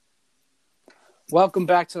Welcome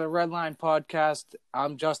back to the Red Line Podcast.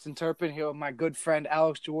 I'm Justin Turpin here with my good friend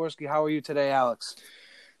Alex Jaworski. How are you today, Alex?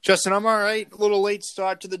 Justin, I'm all right. A little late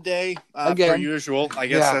start to the day, per usual. I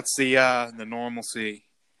guess that's the normalcy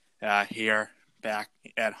here back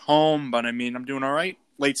at home. But, I'm doing all right.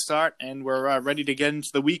 Late start, and we're ready to get into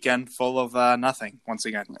the weekend full of nothing once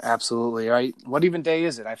again. Absolutely, right? What even day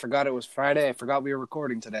is it? I forgot it was Friday. I forgot we were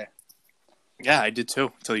recording today. Yeah, I did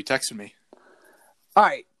too, until you texted me. All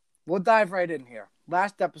right, we'll dive right in here.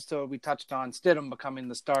 Last episode, we touched on Stidham becoming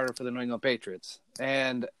the starter for the New England Patriots.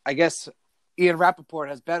 And I guess Ian Rappaport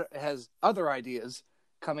has other ideas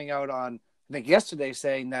coming out on, I think, yesterday,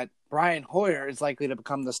 saying that Brian Hoyer is likely to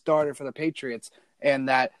become the starter for the Patriots and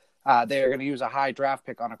that they're going to use a high draft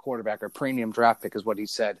pick on a quarterback, or premium draft pick is what he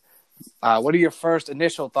said. What are your first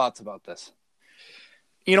initial thoughts about this?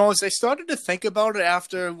 As I started to think about it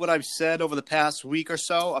after what I've said over the past week or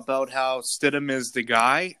so about how Stidham is the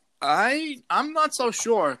guy, I'm not so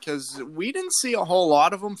sure because we didn't see a whole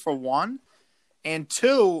lot of him, for one. And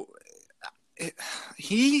two,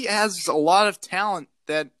 he has a lot of talent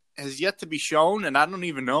that has yet to be shown, and I don't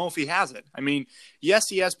even know if he has it. Yes,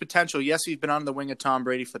 he has potential. Yes, he's been on the wing of Tom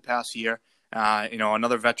Brady for the past year.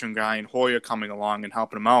 Another veteran guy in Hoyer coming along and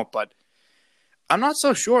helping him out. But I'm not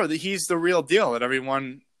so sure that he's the real deal that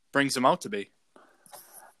everyone brings him out to be.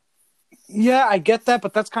 Yeah, I get that,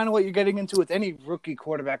 but that's kind of what you're getting into with any rookie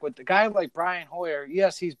quarterback. With the guy like Brian Hoyer,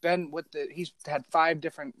 yes, he's had 5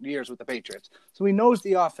 different years with the Patriots, so he knows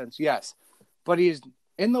the offense. Yes, but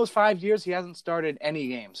in those 5 years, he hasn't started any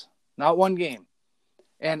games, not one game.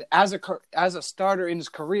 And as a starter in his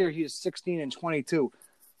career, he is 16-22.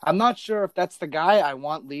 I'm not sure if that's the guy I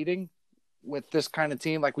want leading with this kind of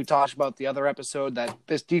team. Like we talked about the other episode, that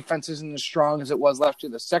this defense isn't as strong as it was last year.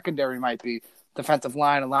 The secondary might be. Defensive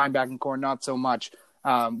line and linebacking core, not so much.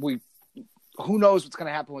 Who knows what's going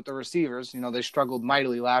to happen with the receivers? They struggled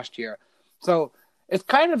mightily last year. So it's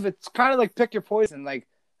kind of like pick your poison. Like,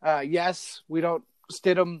 yes, we don't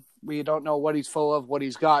Stidham. We don't know what he's full of, what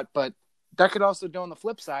he's got, but that could also do on the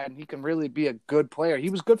flip side, and he can really be a good player. He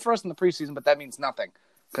was good for us in the preseason, but that means nothing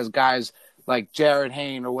because guys like Jared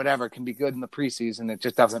Hayne or whatever can be good in the preseason. It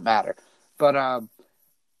just doesn't matter. But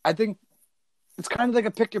I think it's kind of like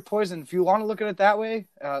a pick your poison. If you want to look at it that way,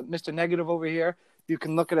 Mr. Negative over here, you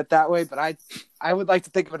can look at it that way. But I would like to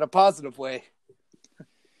think of it in a positive way.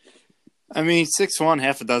 6'1",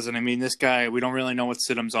 half a dozen. This guy, we don't really know what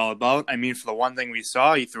Stidham's all about. For the one thing we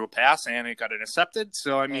saw, he threw a pass and it got intercepted.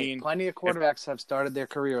 So, plenty of quarterbacks have started their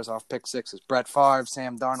careers off pick sixes. Brett Favre,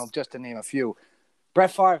 Sam Darnold, just to name a few.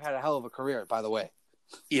 Brett Favre had a hell of a career, by the way.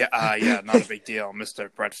 Yeah, not a big deal,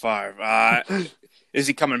 Mr. Brett Favre. Is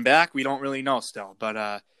he coming back? We don't really know still.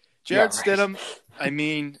 But Jared Stidham,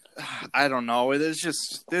 I don't know. There's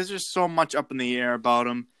just so much up in the air about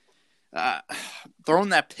him. Throwing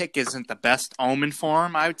that pick isn't the best omen for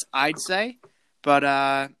him, I'd say. But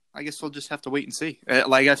I guess we'll just have to wait and see.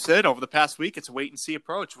 Like I said, over the past week, it's a wait-and-see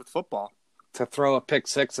approach with football. To throw a pick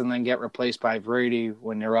six and then get replaced by Brady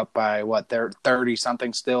when you're up by, they're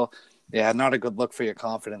 30-something still. Yeah, not a good look for your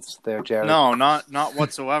confidence there, Jared. No, not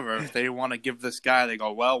whatsoever. If they want to give this guy, they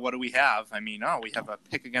go, well, what do we have? We have a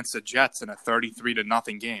pick against the Jets in a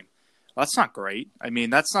 33-0 game. Well, that's not great.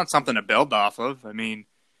 That's not something to build off of. You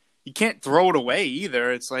can't throw it away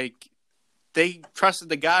either. It's like they trusted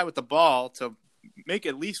the guy with the ball to make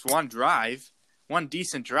at least one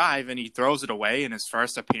decent drive, and he throws it away in his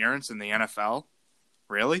first appearance in the NFL.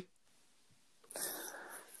 Really?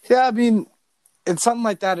 Yeah, it's something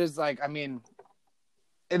like that is like,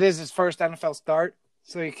 it is his first NFL start,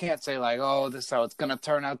 so you can't say like, oh, this is how it's going to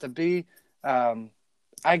turn out to be. I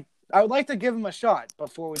would like to give him a shot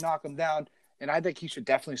before we knock him down, and I think he should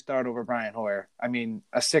definitely start over Brian Hoyer. A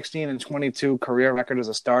 16-22 career record as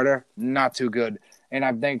a starter, not too good. And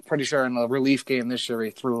I'm pretty sure in the relief game this year, he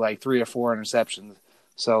threw like 3 or 4 interceptions.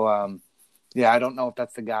 So, I don't know if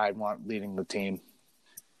that's the guy I'd want leading the team.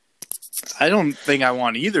 I don't think I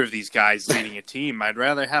want either of these guys leading a team. I'd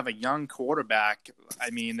rather have a young quarterback.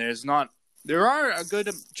 There are a good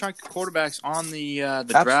chunk of quarterbacks on the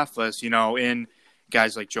draft list, in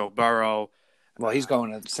guys like Joe Burrow. Well, he's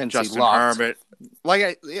going to Cincy. Justin Herbert.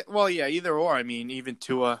 Either or. Even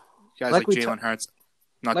Tua, guys like Jalen Hurts.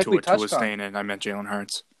 Not Tua staying in. I meant Jalen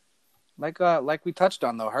Hurts. Like we touched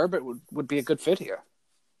on, though, Herbert would be a good fit here.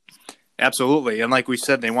 Absolutely. And like we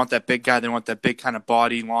said, they want that big guy. They want that big kind of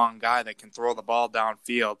body, long guy that can throw the ball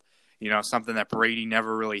downfield, something that Brady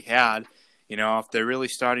never really had. If they're really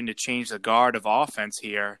starting to change the guard of offense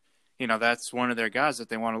here, that's one of their guys that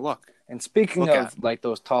they want to look And speaking at. of like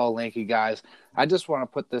those tall, lanky guys, I just want to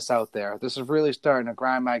put this out there. This is really starting to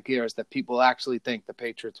grind my gears that people actually think the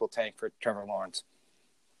Patriots will tank for Trevor Lawrence.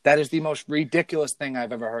 That is the most ridiculous thing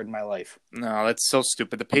I've ever heard in my life. No, that's so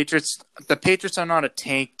stupid. The Patriots are not a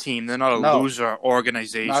tank team. They're not a loser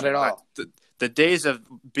organization. Not at all. The days of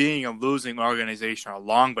being a losing organization are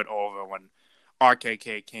long but over when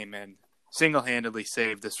RKK came in, single-handedly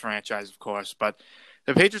saved this franchise, of course. But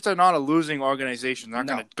the Patriots are not a losing organization. They're not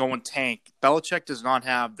going to go and tank. Belichick does not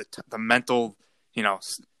have the mental,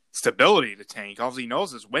 stability to tank. All he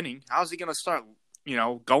knows is winning. How is he going to start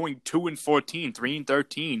going 2-14,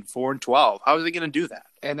 3-13, 4-12. How is he going to do that?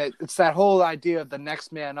 And it's that whole idea of the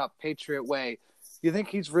next man up, Patriot way. You think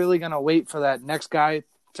he's really going to wait for that next guy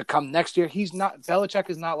to come next year? He's not.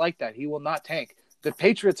 Belichick is not like that. He will not tank. The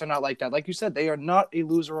Patriots are not like that. Like you said, they are not a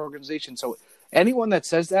loser organization. So anyone that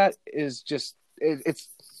says that is just it's.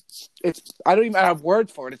 I don't even have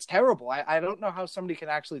words for it. It's terrible. I don't know how somebody can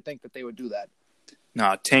actually think that they would do that.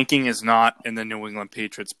 No, tanking is not in the New England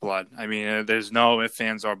Patriots' blood. I mean, there's no ifs,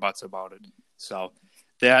 ands, or buts about it. So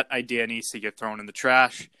that idea needs to get thrown in the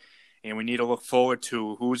trash, and we need to look forward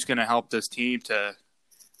to who's going to help this team to,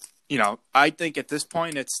 I think at this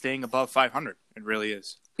point it's staying above 500. It really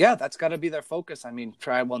is. Yeah, that's got to be their focus. I mean,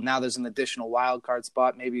 now there's an additional wild card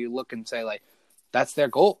spot. Maybe you look and say, like, that's their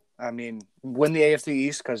goal. I mean, win the AFC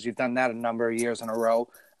East because you've done that a number of years in a row.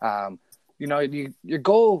 Your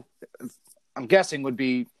goal – I'm guessing would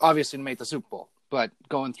be obviously to make the Super Bowl, but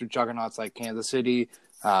going through juggernauts like Kansas City,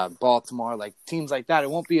 Baltimore, like teams like that,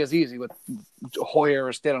 it won't be as easy with Hoyer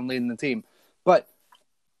or Stidham leading the team. But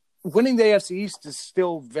winning the AFC East is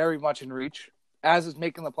still very much in reach, as is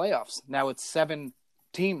making the playoffs. Now it's 7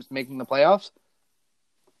 teams making the playoffs.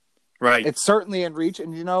 Right. It's certainly in reach,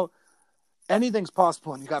 and anything's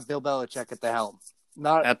possible when you got Bill Belichick at the helm.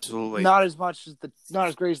 Absolutely. Not as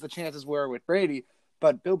great as the chances were with Brady.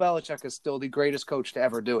 But Bill Belichick is still the greatest coach to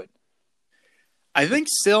ever do it. I think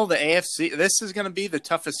still the AFC, this is going to be the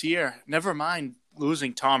toughest year. Never mind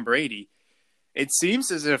losing Tom Brady. It seems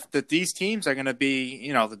as if that these teams are going to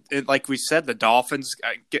be, like we said, the Dolphins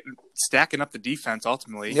stacking up the defense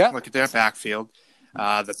ultimately. Yeah. Look at their backfield.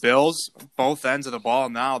 The Bills, both ends of the ball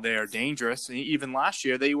now, they are dangerous. Even last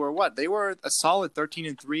year, they were what? They were a solid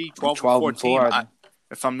 13-3, 12-4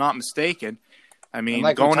 if I'm not mistaken. I mean,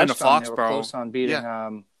 like going into Foxborough, they were close on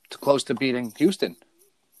beating, close to beating Houston.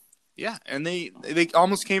 Yeah, and they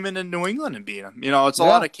almost came into New England and beat them. It's a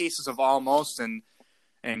lot of cases of almost and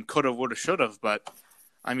coulda, woulda, shoulda. But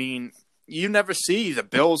I mean, you never see the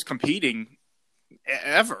Bills competing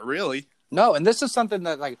ever, really. No, and this is something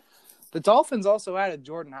that like the Dolphins also added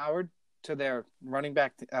Jordan Howard to their running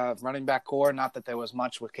back core. Not that there was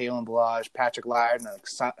much with Kalen Ballage, Patrick Laird, and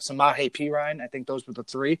Samaje Perine. I think those were the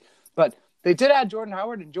 3, but. They did add Jordan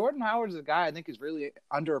Howard, and Jordan Howard is a guy I think is really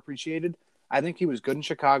underappreciated. I think he was good in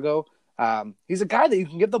Chicago. He's a guy that you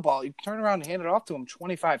can give the ball. You can turn around and hand it off to him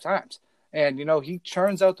 25 times. And, he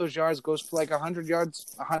churns out those yards, goes for like 100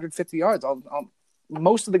 yards, 150 yards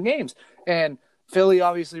most of the games. And Philly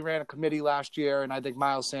obviously ran a committee last year, and I think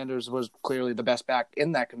Miles Sanders was clearly the best back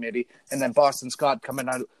in that committee. And then Boston Scott coming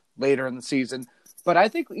out later in the season. But I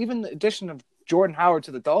think even the addition of Jordan Howard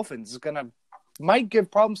to the Dolphins is going to might give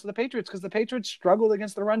problems to the Patriots because the Patriots struggled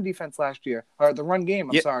against the run defense last year, or the run game,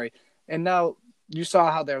 sorry. And now you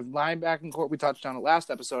saw how their linebacking core, we touched on it last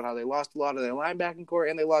episode, how they lost a lot of their linebacking core,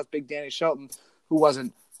 and they lost Big Danny Shelton, who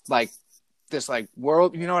wasn't like this like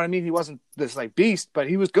world, you know what I mean? He wasn't this like beast, but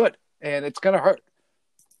he was good, and it's going to hurt.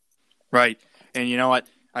 Right. And you know what?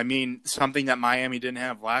 I mean, something that Miami didn't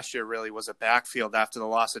have last year really was a backfield after the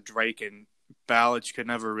loss of Drake, and Ballage could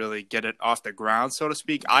never really get it off the ground, so to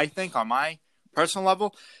speak, I think, on my personal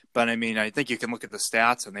level. But I mean, I think you can look at the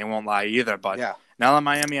stats and they won't lie either. But now that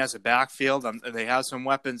Miami has a backfield, they have some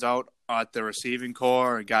weapons out at the receiving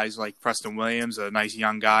core, and guys like Preston Williams, a nice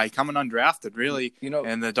young guy coming undrafted, really.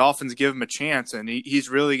 And the Dolphins give him a chance, and he's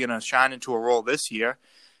really going to shine into a role this year.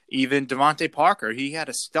 Even Devontae Parker, he had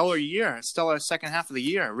a stellar second half of the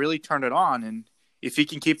year, really turned it on. And if he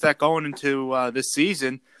can keep that going into this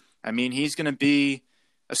season, I mean, he's going to be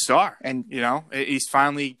a star, and he's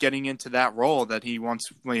finally getting into that role that he once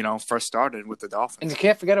first started with the Dolphins. And you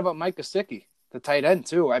can't forget about Mike Gesicki, the tight end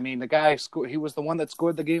too. I mean, the guy he was the one that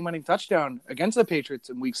scored the game-winning touchdown against the Patriots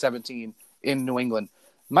in Week 17 in New England.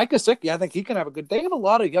 Mike Gesicki, I think he can have a good. They have a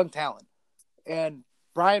lot of young talent, and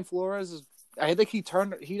Brian Flores is. I think he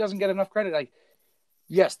doesn't get enough credit. Like,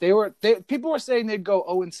 yes, people were saying they'd go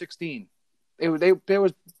 0-16. There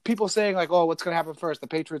was people saying like, oh, what's going to happen first? The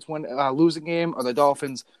Patriots lose a game or the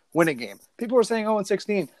Dolphins win a game. People were saying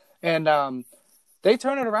 0-16. And they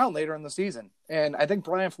turn it around later in the season. And I think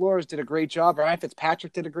Brian Flores did a great job. Ryan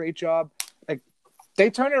Fitzpatrick did a great job. Like, they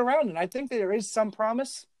turn it around, and I think there is some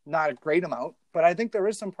promise, not a great amount, but I think there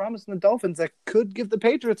is some promise in the Dolphins that could give the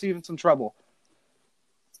Patriots even some trouble.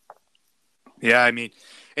 Yeah, I mean,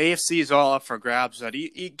 AFC is all up for grabs. But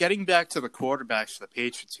getting back to the quarterbacks for the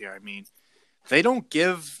Patriots here, I mean, they don't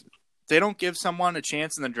give someone a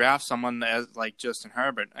chance in the draft, someone as like Justin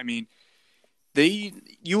Herbert. I mean,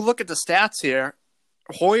 you look at the stats here,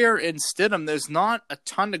 Hoyer and Stidham, there's not a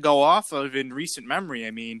ton to go off of in recent memory.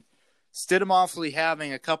 I mean, Stidham awfully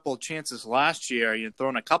having a couple of chances last year,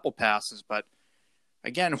 throwing a couple passes, but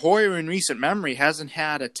again, Hoyer in recent memory hasn't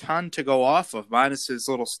had a ton to go off of, minus his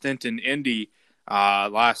little stint in Indy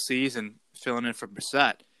last season, filling in for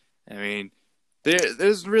Brissett. I mean,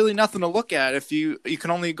 there's really nothing to look at if you can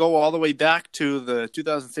only go all the way back to the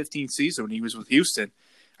 2015 season when he was with Houston.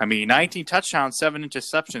 I mean, 19 touchdowns, 7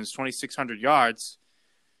 interceptions, 2,600 yards.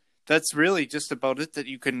 That's really just about it that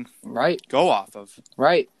you can go off of.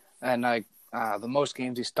 Right. And the most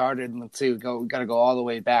games he started, let's see, we got to go all the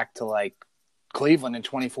way back to like Cleveland in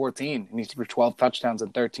 2014, and he threw 12 touchdowns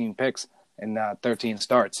and 13 picks in 13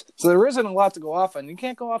 starts. So there isn't a lot to go off, and you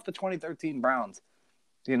can't go off the 2013 Browns.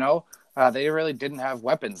 They really didn't have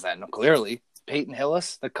weapons then, clearly. Peyton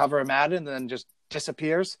Hillis, the cover of Madden, and then just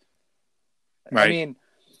disappears. Right. I mean,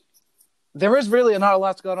 there is really not a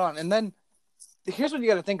lot going on. And then here's what you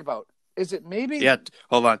got to think about. Is it maybe... Yeah,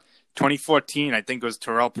 hold on. 2014, I think it was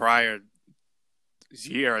Terrell Pryor's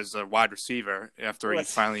year as a wide receiver after he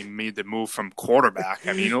finally made the move from quarterback.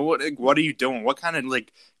 I mean, what are you doing? What kind of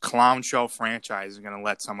like clown show franchise is going to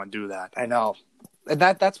let someone do that? I know. And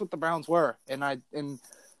that's what the Browns were. And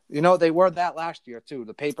they were that last year too,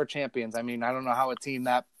 the paper champions. I mean, I don't know how a team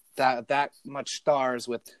that much stars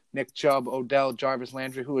with Nick Chubb, Odell, Jarvis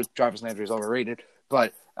Landry, Jarvis Landry is overrated,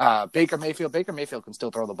 but Baker Mayfield can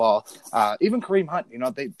still throw the ball. Even Kareem Hunt,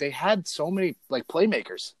 they had so many like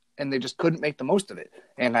playmakers, and they just couldn't make the most of it.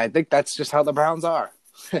 And I think that's just how the Browns are.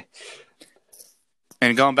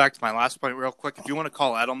 And going back to my last point real quick, if you want to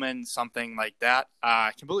call Edelman something like that,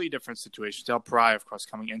 completely different situation. Del Pryor, of course,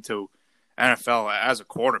 coming into NFL as a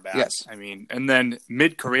quarterback. Yes. I mean, and then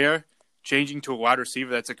mid-career, changing to a wide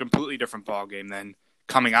receiver, that's a completely different ballgame than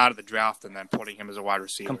coming out of the draft and then putting him as a wide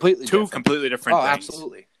receiver. Completely Two different. Completely different things.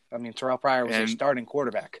 Absolutely. I mean, Terrell Pryor was a starting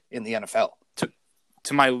quarterback in the NFL.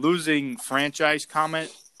 To my losing franchise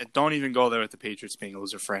comment, don't even go there with the Patriots being a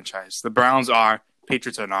loser franchise. The Browns are,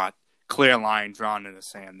 Patriots are not. Clear line drawn in the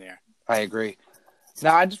sand there. I agree.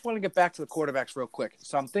 Now, I just want to get back to the quarterbacks real quick.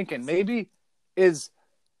 So I'm thinking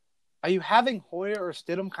are you having Hoyer or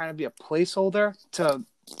Stidham kind of be a placeholder to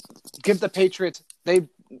give the Patriots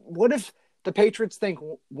what if the Patriots think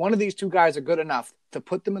one of these two guys are good enough to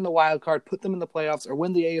put them in the wild card, put them in the playoffs, or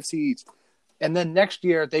win the AFC East, and then next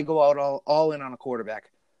year they go out all in on a quarterback?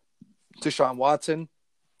 Deshaun Watson.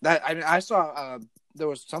 I saw there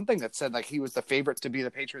was something that said like he was the favorite to be the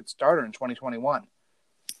Patriots starter in 2021,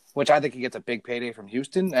 which I think he gets a big payday from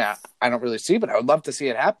Houston. I don't really see, but I would love to see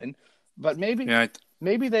it happen. But maybe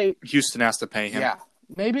Houston has to pay him. Yeah,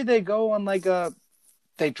 maybe they go on like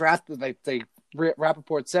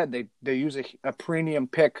Rappaport said they use a premium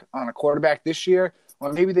pick on a quarterback this year,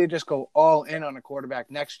 or maybe they just go all in on a quarterback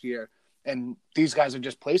next year, and these guys are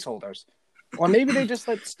just placeholders. Or maybe they just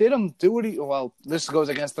let Stidham do what this goes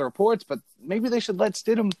against the reports, but maybe they should let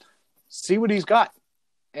Stidham see what he's got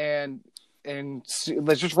and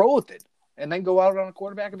let's just roll with it and then go out on a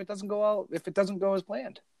quarterback if it doesn't go as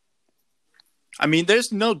planned. I mean,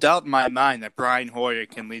 there's no doubt in my mind that Brian Hoyer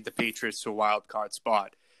can lead the Patriots to a wild card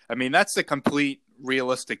spot. I mean, that's the complete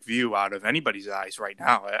realistic view out of anybody's eyes right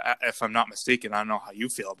now. If I'm not mistaken, I don't know how you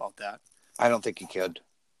feel about that. I don't think he could.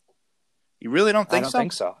 You really don't think so? I don't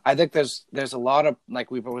think so. I think there's a lot of, like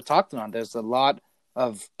we were talking on, there's a lot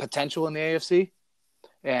of potential in the AFC.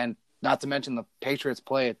 And not to mention the Patriots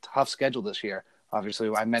play a tough schedule this year. Obviously,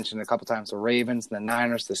 I mentioned a couple times the Ravens, the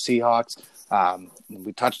Niners, the Seahawks.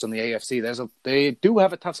 We touched on the AFC. They do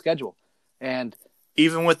have a tough schedule. And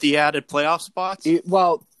even with the added playoff spots?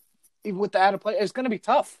 Even with the added play, it's going to be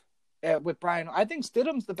tough with Brian. I think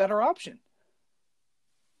Stidham's the better option.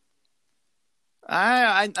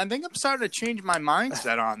 I think I'm starting to change my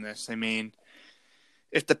mindset on this. I mean,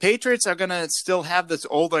 if the Patriots are going to still have this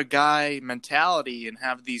older guy mentality and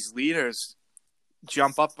have these leaders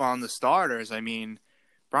jump up on the starters, I mean,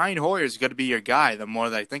 Brian Hoyer's going to be your guy the more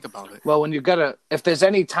that I think about it. Well, if there's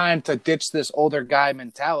any time to ditch this older guy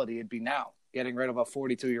mentality, it'd be now. Getting rid of a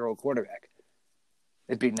 42-year-old quarterback.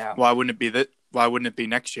 It'd be now. Why wouldn't it be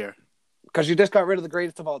next year? Because you just got rid of the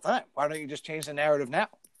greatest of all time. Why don't you just change the narrative now?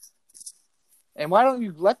 And why don't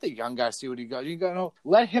you let the young guy see what he got? You know,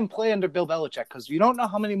 let him play under Bill Belichick because you don't know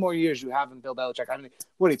how many more years you have in Bill Belichick. I mean,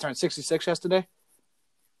 what, he turned 66 yesterday?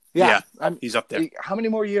 Yeah. He's up there. How many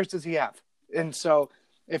more years does he have? And so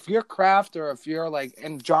if you're Kraft or if you're like,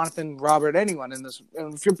 and Jonathan, Robert, anyone in this,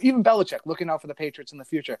 and if you're even Belichick looking out for the Patriots in the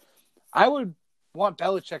future, I would want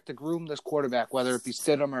Belichick to groom this quarterback, whether it be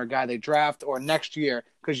Stidham or a guy they draft or next year,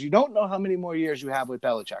 because you don't know how many more years you have with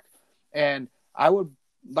Belichick. And I would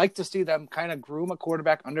like to see them kind of groom a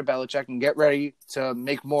quarterback under Belichick and get ready to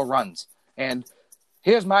make more runs. And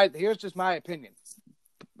here's just my opinion.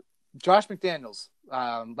 Josh McDaniels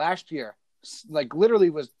last year, like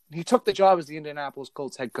literally he took the job as the Indianapolis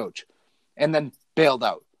Colts head coach and then bailed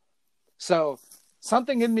out. So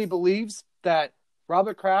something in me believes that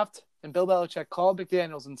Robert Kraft and Bill Belichick called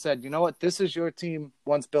McDaniels and said, you know what, this is your team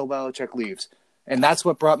once Bill Belichick leaves. And that's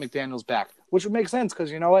what brought McDaniels back, which would make sense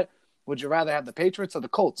because you know what? Would you rather have the Patriots or the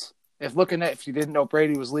Colts? If you didn't know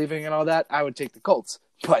Brady was leaving and all that, I would take the Colts.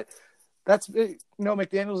 But that's,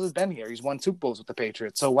 McDaniels has been here. He's won Super Bowls with the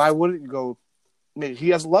Patriots. So why wouldn't you go? I mean, he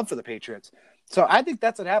has love for the Patriots. So I think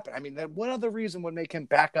that's what happened. I mean, what other reason would make him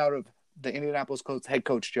back out of the Indianapolis Colts head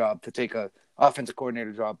coach job to take a offensive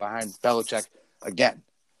coordinator job behind Belichick again?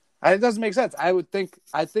 It doesn't make sense. I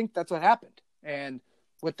think that's what happened. And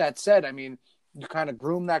with that said, I mean, you kind of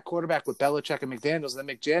groom that quarterback with Belichick and McDaniels, and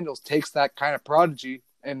then McDaniels takes that kind of prodigy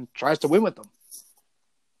and tries to win with them.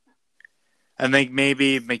 I think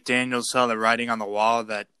maybe McDaniels saw the writing on the wall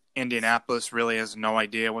that Indianapolis really has no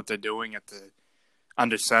idea what they're doing at the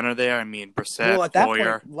under center there. I mean, Brissett, at that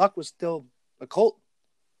Boyer. point, Luck was still a Colt.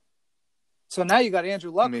 So now you got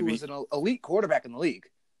Andrew Luck, who was an elite quarterback in the league,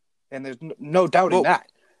 and there's no doubting that.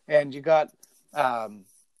 And you got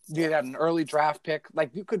you had an early draft pick.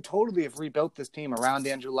 Like, you could totally have rebuilt this team around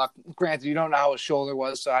Andrew Luck. Granted, you don't know how his shoulder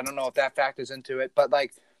was, so I don't know if that factors into it. But,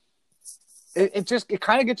 like, it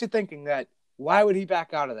kind of gets you thinking that why would he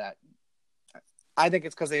back out of that? I think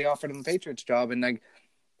it's because they offered him the Patriots job. And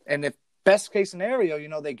if best case scenario,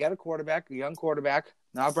 they get a young quarterback,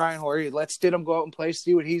 now Brian Hoyer, let Stidham go out and play,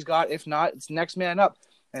 see what he's got. If not, it's next man up.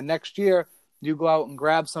 And next year, you go out and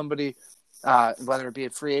grab somebody, whether it be a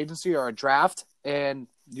free agency or a draft, and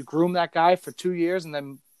you groom that guy for 2 years, and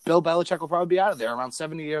then Bill Belichick will probably be out of there around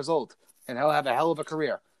 70 years old, and he'll have a hell of a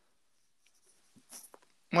career.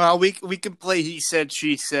 Well, we can play he said,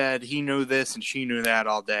 she said, he knew this and she knew that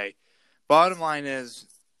all day. Bottom line is,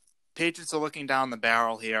 Patriots are looking down the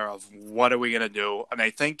barrel here of what are we going to do, and I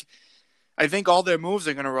think all their moves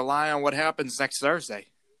are going to rely on what happens next Thursday.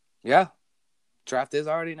 Yeah, draft is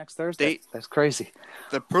already next Thursday. That's crazy.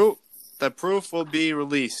 The proof will be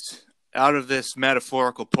released out of this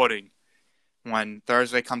metaphorical pudding when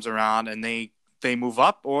Thursday comes around, and they move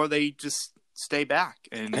up or they just stay back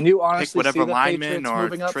and you honestly pick whatever see the lineman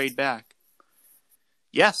Patriots or trade back.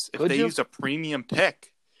 Yes, if they use a premium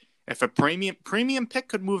pick. If a premium pick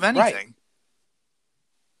could move anything.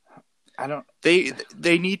 Right.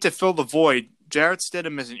 They need to fill the void. Jarrett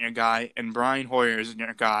Stidham isn't your guy, and Brian Hoyer isn't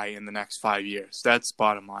your guy in the next 5 years. That's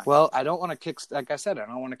bottom line. Well, I don't want to kick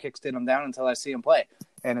Stidham down until I see him play.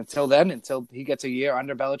 And until then, until he gets a year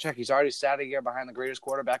under Belichick, he's already sat a year behind the greatest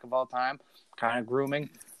quarterback of all time, kind of grooming.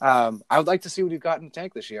 I would like to see what he's got in the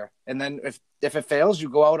tank this year. And then if it fails, you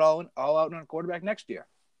go out all out on a quarterback next year.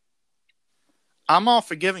 I'm all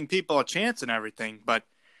for giving people a chance and everything, but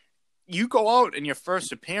you go out in your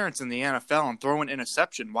first appearance in the NFL and throw an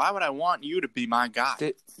interception. Why would I want you to be my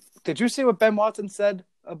guy? Did you see what Ben Watson said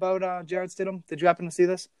about Jarrett Stidham? Did you happen to see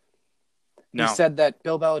this? No. He said that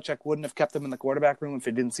Bill Belichick wouldn't have kept him in the quarterback room if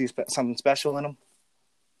he didn't see something special in him.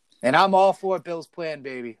 And I'm all for Bill's plan,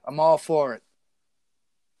 baby. I'm all for it.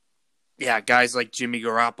 Yeah, guys like Jimmy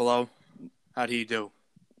Garoppolo. How do you do?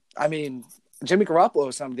 I mean, Jimmy Garoppolo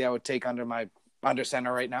is somebody I would take under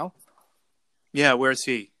center right now. Yeah, where's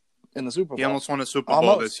he? In the Super Bowl. He almost won a Super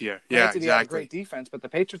Bowl this year. Yeah, exactly. He had a great defense, but the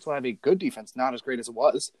Patriots will have a good defense, not as great as it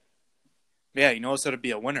was. Yeah, he knows how to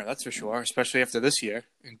be a winner, that's for sure, especially after this year.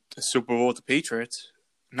 In the Super Bowl with the Patriots.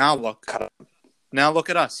 Now look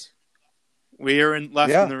at us. We are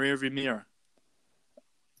left in the rearview mirror.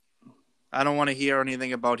 I don't want to hear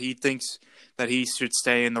anything about he thinks that he should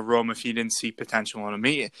stay in the room if he didn't see potential in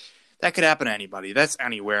him. That could happen to anybody. That's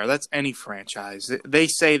anywhere. That's any franchise. They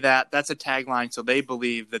say that. That's a tagline, so they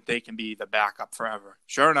believe that they can be the backup forever.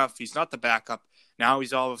 Sure enough, he's not the backup. Now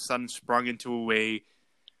he's all of a sudden sprung into a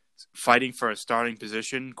fighting for a starting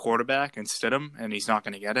position quarterback and Stidham, and he's not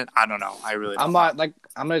going to get it. I don't know. I really don't know.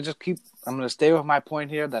 I'm going to stay with my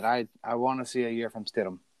point here that I want to see a year from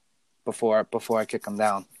Stidham before I kick him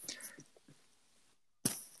down.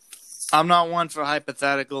 I'm not one for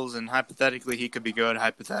hypotheticals, and hypothetically he could be good,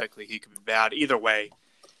 hypothetically he could be bad. Either way,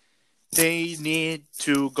 they need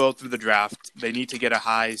to go through the draft. They need to get a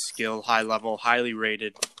high skill, high level, highly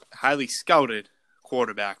rated, highly scouted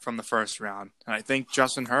quarterback from the first round. And I think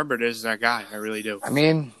Justin Herbert is that guy. I really do. I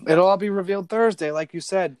mean, it'll all be revealed Thursday, like you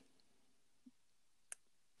said.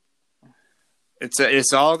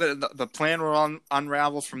 It's all the plan will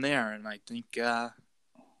unravel from there, and I think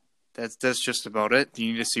that's just about it.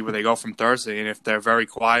 You need to see where they go from Thursday, and if they're very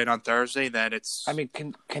quiet on Thursday, then it's. I mean,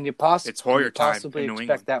 can you possibly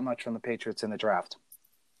expect that much from the Patriots in the draft?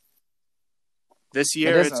 This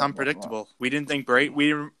year, it's unpredictable. We didn't think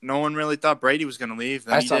no one really thought Brady was going to leave.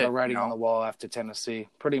 Then I saw the writing on the wall after Tennessee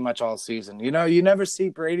pretty much all season. You know, you never see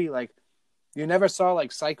Brady you never saw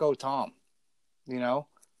like Psycho Tom, you know?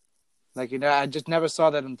 I just never saw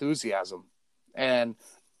that enthusiasm. And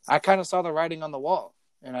I kind of saw the writing on the wall.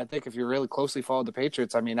 And I think if you really closely followed the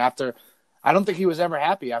Patriots, I mean, I don't think he was ever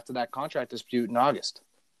happy after that contract dispute in August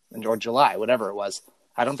or July, whatever it was.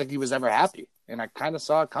 I don't think he was ever happy. And I kind of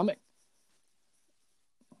saw it coming.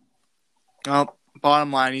 Well,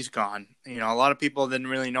 bottom line, he's gone. You know, a lot of people didn't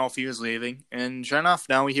really know if he was leaving. And sure enough,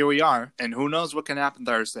 now here we are. And who knows what can happen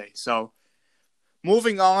Thursday. So,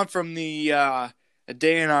 moving on from the a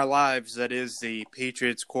day in our lives that is the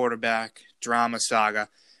Patriots quarterback drama saga,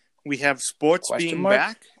 we have sports being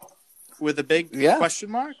back with a big question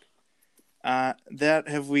mark.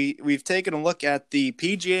 We've taken a look at the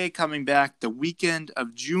PGA coming back the weekend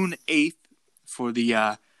of June 8th for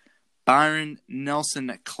the Byron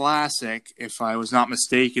Nelson Classic, if I was not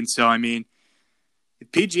mistaken. So, I mean, the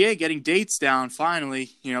PGA getting dates down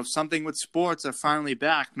finally. You know, something with sports are finally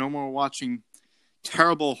back. No more watching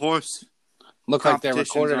terrible horse look like they're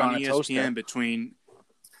recorded on ESPN toaster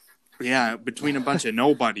between a bunch of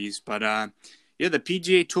nobodies. But, the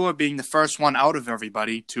PGA Tour being the first one out of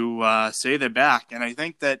everybody to say they're back. And I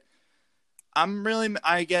think that I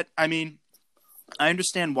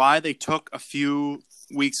understand why they took a few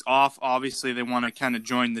weeks off. Obviously, they want to kind of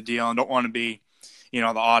join the deal and don't want to be, the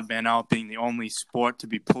odd man out being the only sport to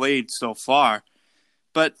be played so far.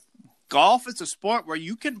 But golf is a sport where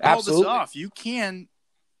you can pull this off. You can,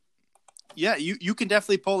 you can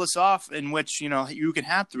definitely pull this off in which, you can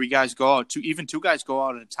have three guys go out, two guys go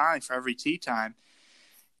out at a time for every tee time.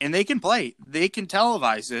 And they can play. They can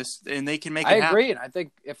televise this, and they can make it happen. I agree, and I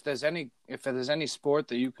think if there's any sport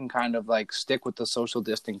that you can kind of like stick with the social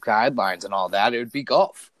distancing guidelines and all that, it would be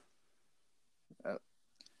golf.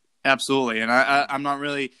 Absolutely, and I'm not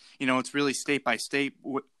really, it's really state by state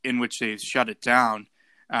in which they shut it down.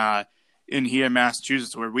 In here in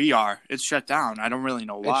Massachusetts, where we are, it's shut down. I don't really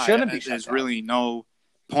know why. It shouldn't be shut down. There's really no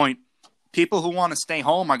point. People who want to stay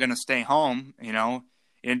home are going to stay home.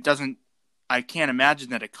 It doesn't. I can't imagine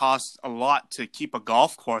that it costs a lot to keep a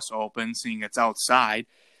golf course open, seeing it's outside.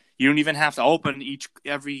 You don't even have to open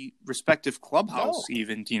every respective clubhouse,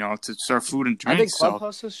 even, to serve food and drinks. I think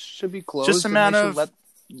clubhouses should be closed. Just a matter of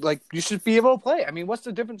you should be able to play. I mean, what's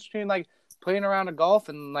the difference between like playing around a golf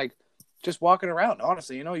and like just walking around?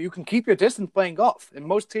 Honestly, you can keep your distance playing golf. In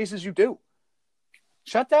most cases, you do.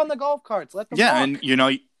 Shut down the golf carts. Let them walk.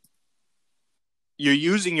 And you're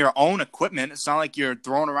using your own equipment. It's not like you're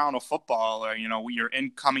throwing around a football or, you're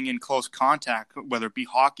coming in close contact, whether it be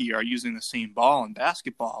hockey or using the same ball in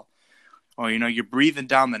basketball. Or, you're breathing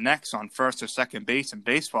down the necks on first or second base in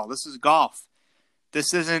baseball. This is golf.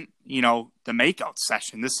 This isn't, the makeout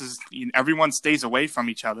session. This is, everyone stays away from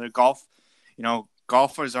each other. Golf,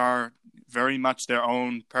 golfers are very much their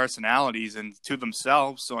own personalities and to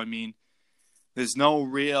themselves. So, I mean, there's no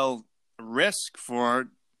real risk for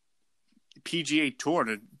PGA Tour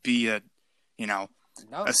to be a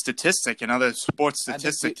statistic, another sports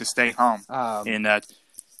statistic to stay home. And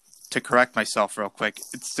to correct myself real quick,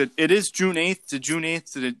 it is June 8th to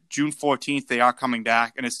June 14th. They are coming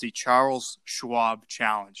back, and it's the Charles Schwab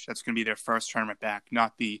Challenge. That's going to be their first tournament back,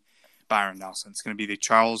 not the Byron Nelson. It's going to be the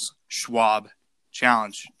Charles Schwab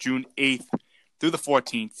Challenge, June 8th through the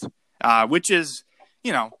 14th, which is,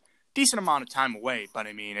 decent amount of time away. But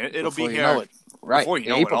I mean, it'll be here. Right. Before you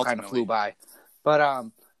know April it, kind of flew by. But,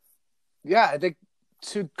 I think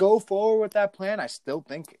to go forward with that plan, I still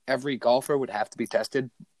think every golfer would have to be tested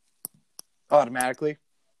automatically.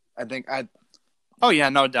 Oh, yeah,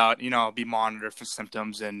 no doubt. Be monitored for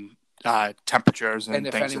symptoms and temperatures and things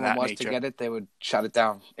of that nature. And if anyone wants to get it, they would shut it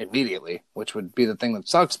down immediately, which would be the thing that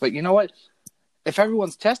sucks. But you know what? If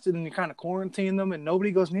everyone's tested and you kind of quarantine them and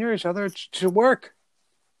nobody goes near each other, it should work.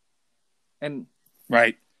 And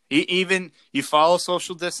right. Even you follow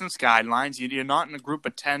social distance guidelines. You're not in a group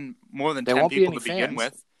of more than 10 people to begin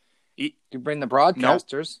with. You bring the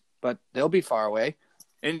broadcasters, but they'll be far away.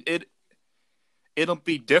 And it'll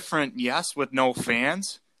be different, yes, with no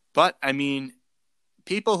fans. But, I mean,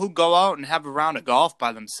 people who go out and have a round of golf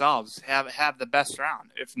by themselves have the best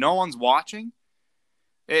round. If no one's watching,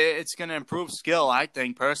 it's going to improve skill, I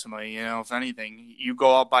think, personally. If anything, you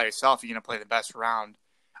go out by yourself, you're going to play the best round,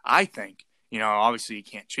 I think. Obviously you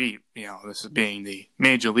can't cheat. This is being the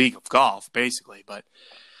major league of golf, basically. But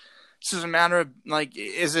it's just a matter of,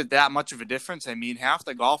 is it that much of a difference? I mean, half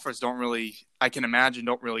the golfers I can imagine,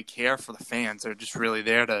 don't really care for the fans. They're just really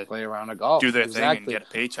there to play around a golf, do their thing and get a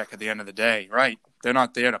paycheck at the end of the day. Right. They're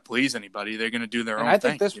not there to please anybody. They're going to do their own thing. And I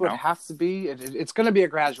think this would have to be, it's going to be a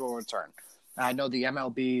gradual return. I know the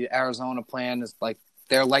MLB Arizona plan is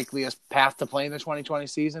their likeliest path to playing the 2020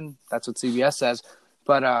 season. That's what CBS says.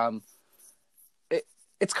 But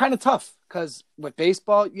it's kind of tough because with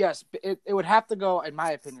baseball, yes, it would have to go, in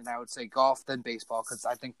my opinion, I would say golf, then baseball, because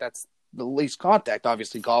I think that's the least contact.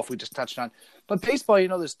 Obviously, golf we just touched on. But baseball,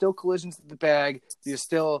 there's still collisions at the bag. There's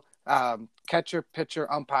still catcher,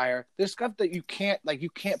 pitcher, umpire. There's stuff that you can't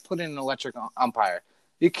put in an electric umpire.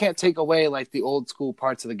 You can't take away the old school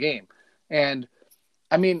parts of the game. And,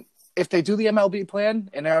 I mean, if they do the MLB plan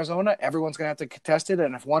in Arizona, everyone's going to have to contest it.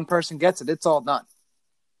 And if one person gets it, it's all done.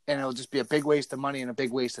 And it'll just be a big waste of money and a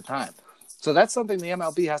big waste of time. So that's something the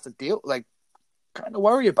MLB has to kind of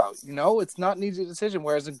worry about. It's not an easy decision.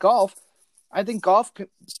 Whereas in golf, I think golf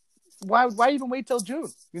why even wait till June?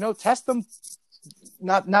 Test them,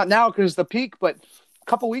 not now because it's the peak, but a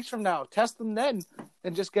couple weeks from now, test them then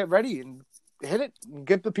and just get ready and hit it and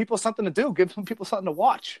give the people something to do. Give some people something to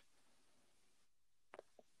watch.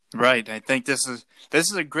 Right. I think this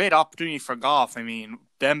is a great opportunity for golf. I mean,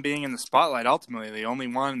 them being in the spotlight, ultimately, the only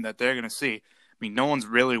one that they're going to see. I mean, no one's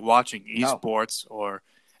really watching esports or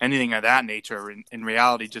anything of that nature. In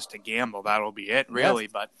reality, just a gamble. That'll be it, really.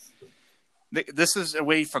 Yes. But this is a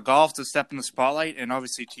way for golf to step in the spotlight. And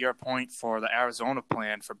obviously, to your point, for the Arizona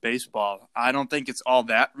plan for baseball, I don't think it's all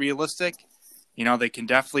that realistic. They can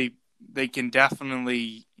definitely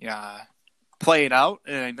play it out,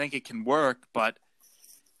 and I think it can work, but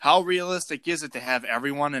how realistic is it to have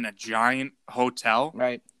everyone in a giant hotel,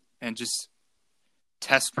 right, and just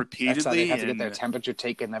test repeatedly? That's how they have to get their temperature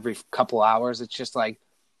taken every couple hours. It's just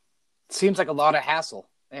seems like a lot of hassle.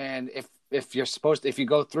 And if you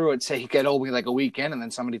go through it, say you get only a weekend and then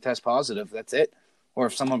somebody tests positive, that's it. Or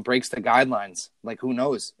if someone breaks the guidelines, who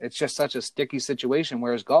knows? It's just such a sticky situation.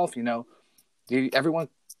 Whereas golf, everyone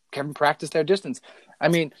can practice their distance. I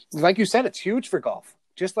mean, like you said, it's huge for golf,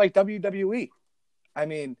 just like WWE. I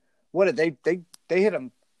mean, what did they hit a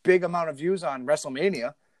big amount of views on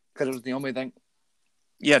WrestleMania because it was the only thing.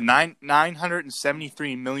 Yeah,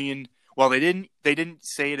 973 million. Well, they didn't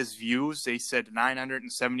say it as views. They said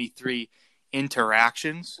 973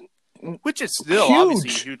 interactions, which is still obviously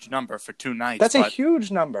a huge number for 2 nights. That's a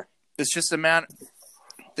huge number. It's just a matter.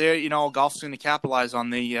 There, golf's going to capitalize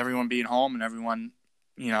on everyone being home and everyone,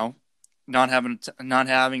 not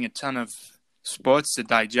having a ton of sports to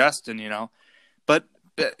digest, and But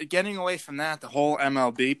getting away from that, the whole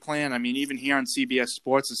MLB plan, I mean, even here on CBS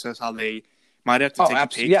Sports, it says how they might have to take a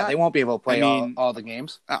pay cut. Yeah, they won't be able to play all the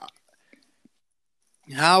games.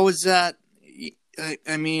 How is that?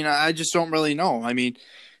 I mean, I just don't really know. I mean,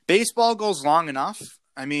 baseball goes long enough.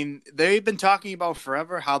 I mean, they've been talking about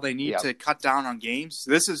forever how they need to cut down on games.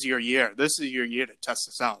 This is your year. This is your year to test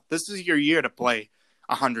this out. This is your year to play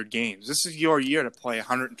 100 games. This is your year to play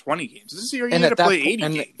 120 games. This is your year to play 80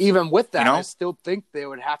 games. And even with that, I still think they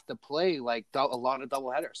would have to play a lot of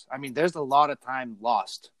doubleheaders. I mean, there's a lot of time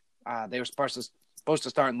lost. They were supposed to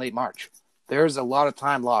start in late March. There's a lot of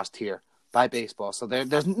time lost here by baseball. So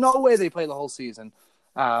there's no way they play the whole season.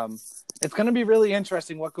 It's going to be really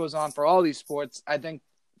interesting what goes on for all these sports. I think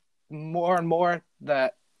more and more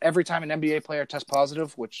that every time an NBA player tests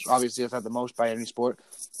positive, which obviously is not the most by any sport,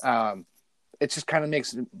 it just kind of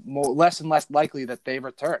makes it less and less likely that they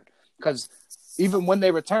return. Because even when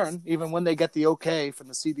they return, even when they get the okay from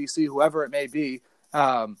the CDC, whoever it may be,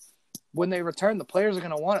 when they return, the players are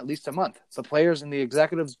going to want at least a month. The players and the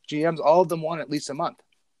executives, GMs, all of them want at least a month.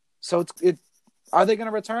 So are they going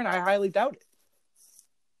to return? I highly doubt it.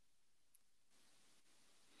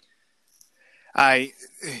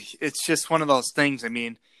 It's just one of those things. I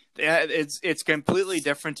mean, it's completely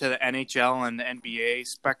different to the NHL and the NBA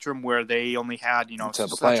spectrum, where they only had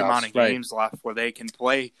such amount of games left, where they can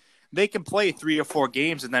play 3 or 4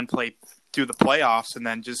 games and then play through the playoffs, and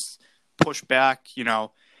then just push back.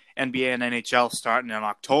 NBA and NHL starting in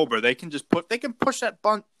October, they can push that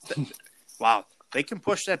bunt. Wow, they can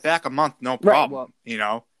push that back a month, no problem. Right,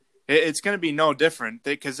 well, it's going to be no different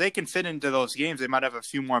because they can fit into those games. They might have a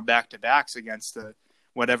few more back-to-backs against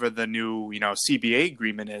whatever the new CBA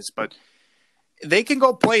agreement is, but they can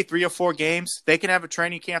go play 3 or 4 games. They can have a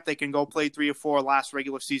training camp. They can go play 3 or 4 last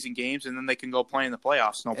regular season games, and then they can go play in the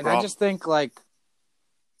playoffs. No problem. I just think with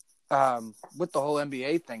the whole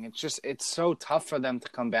NBA thing, it's so tough for them to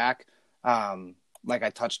come back. Like I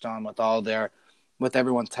touched on with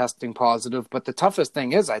everyone testing positive. But the toughest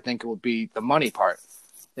thing is, I think it will be the money part.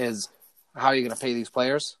 Is how are you going to pay these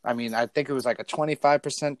players? I mean, I think it was like a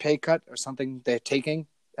 25% pay cut or something they're taking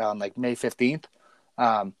on like May 15th.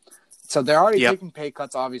 So they're already taking pay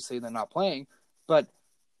cuts. Obviously, they're not playing, but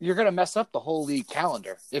you're going to mess up the whole league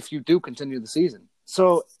calendar if you do continue the season.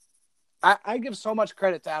 So I give so much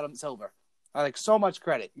credit to Adam Silver. I like so much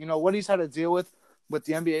credit. You know, what he's had to deal with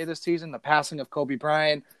the NBA this season, the passing of Kobe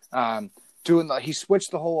Bryant, he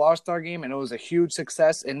switched the whole All-Star game, and it was a huge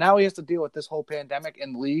success. And now he has to deal with this whole pandemic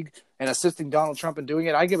in the league and assisting Donald Trump in doing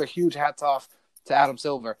it. I give a huge hats off to Adam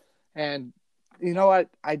Silver. And you know what?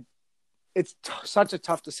 It's such a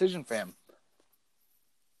tough decision for him.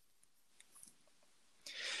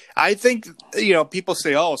 I think, people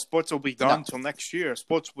say, oh, sports will be done until next year.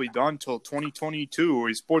 Sports will be done until 2022.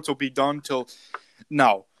 Or sports will be done until –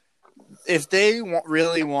 no. If they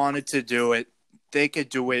really wanted to do it, they could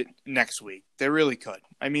do it next week. They really could.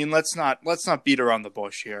 I mean, let's not beat around the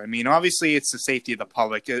bush here. I mean, obviously, it's the safety of the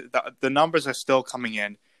public. The numbers are still coming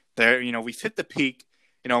in. There, we've hit the peak.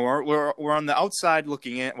 We're on the outside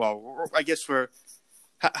looking in. Well, I guess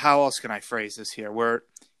how else can I phrase this here? We're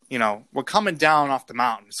coming down off the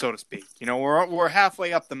mountain, so to speak. We're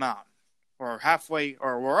halfway up the mountain, or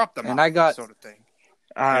we're up the mountain, sort of thing.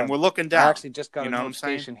 And we're looking down. I actually just got a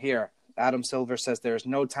notification here. Adam Silver says there is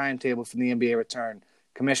no timetable for the NBA return.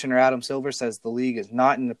 Commissioner Adam Silver says the league is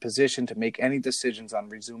not in a position to make any decisions on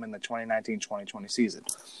resuming the 2019-2020 season.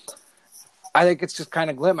 I think it's just kind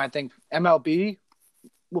of glim. I think MLB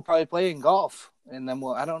will probably play in golf, and then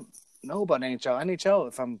I don't know about NHL. NHL,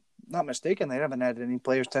 if I'm not mistaken, they haven't had any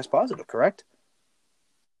players test positive, correct?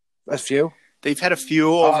 A few. They've had a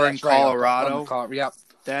few over in Colorado. Yep.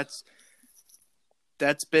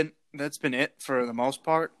 That's been it for the most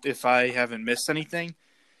part, if I haven't missed anything.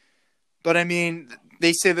 But I mean,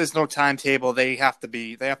 they say there's no timetable. They have to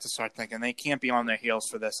start thinking. They can't be on their heels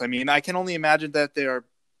for this. I mean, I can only imagine that they're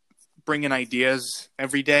bringing ideas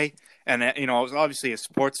every day. And, obviously as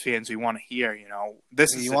sports fans, we want to hear,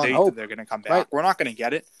 this is the date that they're going to come back. Right. We're not going to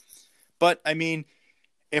get it. But I mean,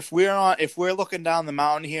 if we're looking down the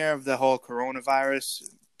mountain here of the whole coronavirus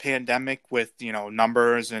pandemic with,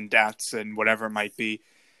 numbers and deaths and whatever it might be,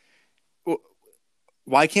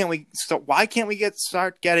 why can't we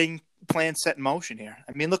start getting plans set in motion here?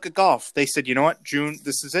 I mean, look at golf. They said, you know what, June,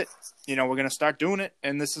 this is it. We're going to start doing it,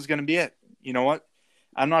 and this is going to be it. You know what?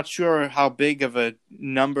 I'm not sure how big of a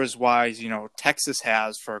numbers-wise, Texas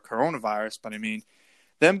has for coronavirus, but I mean,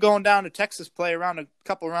 them going down to Texas, play around a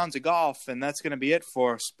couple of rounds of golf, and that's going to be it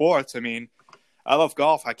for sports. I mean, I love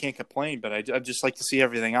golf. I can't complain, but I'd just like to see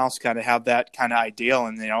everything else kind of have that kind of ideal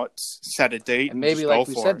and, set a date. And maybe, like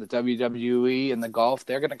we said, the WWE and the golf,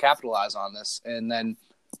 they're going to capitalize on this. And then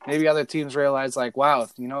maybe other teams realize, like, wow,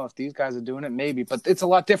 if these guys are doing it, maybe. But it's a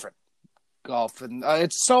lot different, golf. And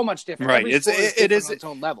it's so much different. Right. It is on its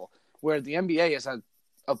own level, where the NBA has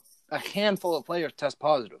a handful of players test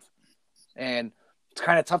positive. And it's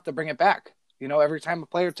kind of tough to bring it back. Every time a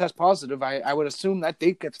player tests positive, I would assume that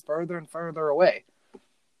date gets further and further away,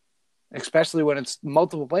 especially when it's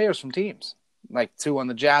multiple players from teams. Like 2 on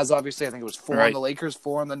the Jazz, obviously. I think it was 4 on the Lakers,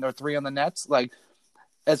 3 on the Nets. Like,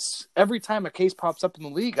 it's every time a case pops up in the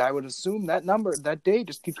league, I would assume that day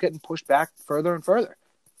just keeps getting pushed back further and further.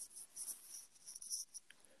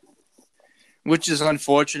 Which is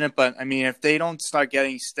unfortunate, but I mean, if they don't start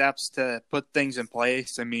getting steps to put things in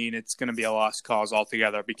place, I mean, it's going to be a lost cause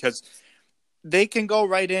altogether, because they can go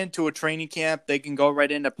right into a training camp. They can go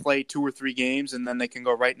right into play 2 or 3 games, and then they can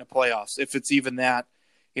go right into playoffs. If it's even that,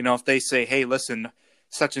 if they say, hey, listen,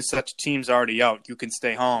 such and such a team's already out, you can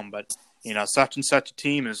stay home. But, such and such a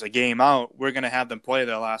team is a game out. We're going to have them play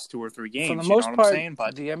their last 2 or 3 games. For the most part,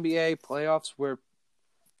 the NBA playoffs were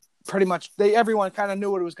pretty much everyone kind of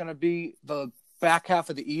knew what it was going to be. The back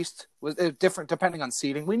half of the East was different depending on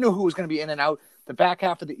seeding. We knew who was going to be in and out. The back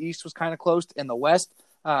half of the East was kind of close. In the West,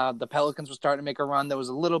 the Pelicans were starting to make a run. There was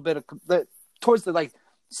a little bit of towards the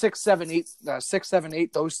 6, 7,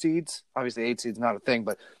 8, those seeds. Obviously, 8 seeds not a thing,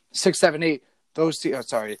 but 6, 7, 8, those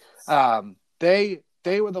seeds.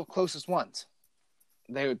 They were the closest ones.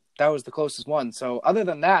 That was the closest one. So other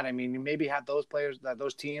than that, I mean, you maybe have those players,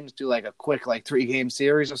 those teams do a quick 3-game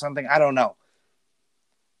series or something. I don't know,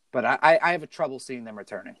 but I have a trouble seeing them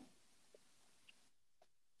returning.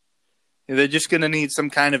 They're just going to need some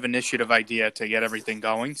kind of initiative idea to get everything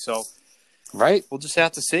going. So, right, we'll just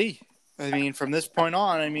have to see. I mean, from this point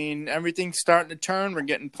on, I mean, everything's starting to turn. We're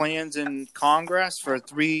getting plans in Congress for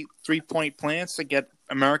three-point plans to get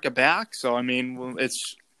America back. So, I mean,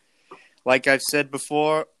 it's like I've said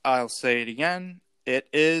before, I'll say it again. It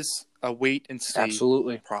is a wait and see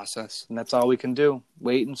Absolutely. process. And that's all we can do.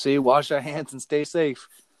 Wait and see, wash our hands, and stay safe.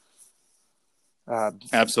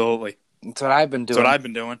 Absolutely. That's what I've been doing. That's what I've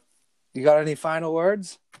been doing. You got any final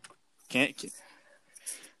words?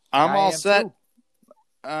 I'm all set. Too.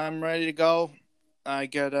 I'm ready to go. I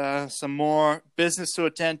got some more business to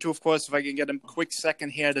attend to. Of course, if I can get a quick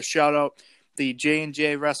second here to shout out the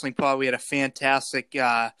J&J Wrestling Pod. We had a fantastic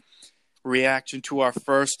reaction to our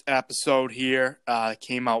first episode here.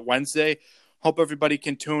 Came out Wednesday. Hope everybody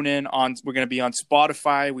can tune in. We're going to be on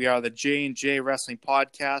Spotify. We are the J&J Wrestling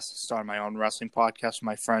Podcast. Started my own wrestling podcast with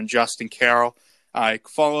my friend Justin Carroll.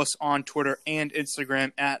 Follow us on Twitter and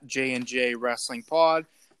Instagram at J&J Wrestling Pod.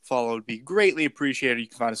 Follow would be greatly appreciated. You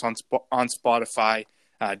can find us on Spotify,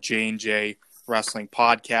 J&J Wrestling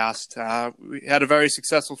Podcast. We had a very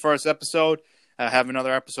successful first episode. Have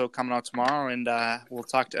another episode coming out tomorrow, and we'll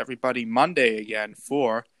talk to everybody Monday again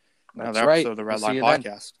for another episode of the Red Line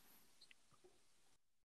Podcast.